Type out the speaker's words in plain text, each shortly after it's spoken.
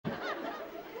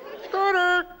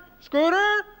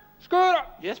Scooter? Scooter!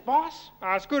 Yes, boss?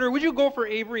 Scooter, would you go for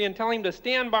Avery and tell him to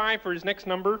stand by for his next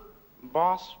number?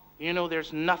 Boss, you know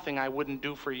there's nothing I wouldn't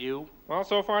do for you. Well,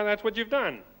 so far that's what you've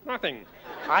done. Nothing.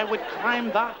 I would climb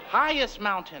the highest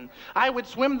mountain. I would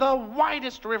swim the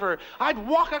widest river. I'd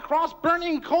walk across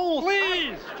burning coals.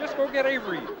 Please, just go get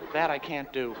Avery. That I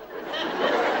can't do.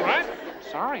 What?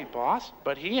 Sorry, boss,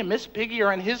 but he and Miss Piggy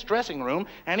are in his dressing room,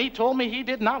 and he told me he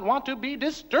did not want to be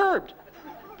disturbed.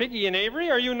 Piggy and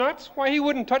Avery, are you nuts? Why, he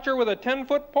wouldn't touch her with a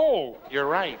 10-foot pole. You're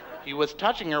right. He was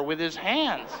touching her with his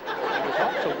hands. He was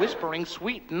also whispering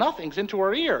sweet nothings into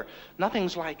her ear.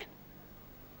 Nothings like...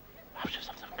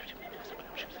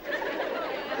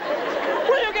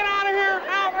 Will you get out of here?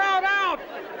 Out, out, out!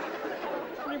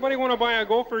 Anybody want to buy a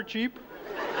gopher cheap?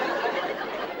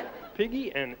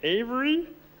 Piggy and Avery?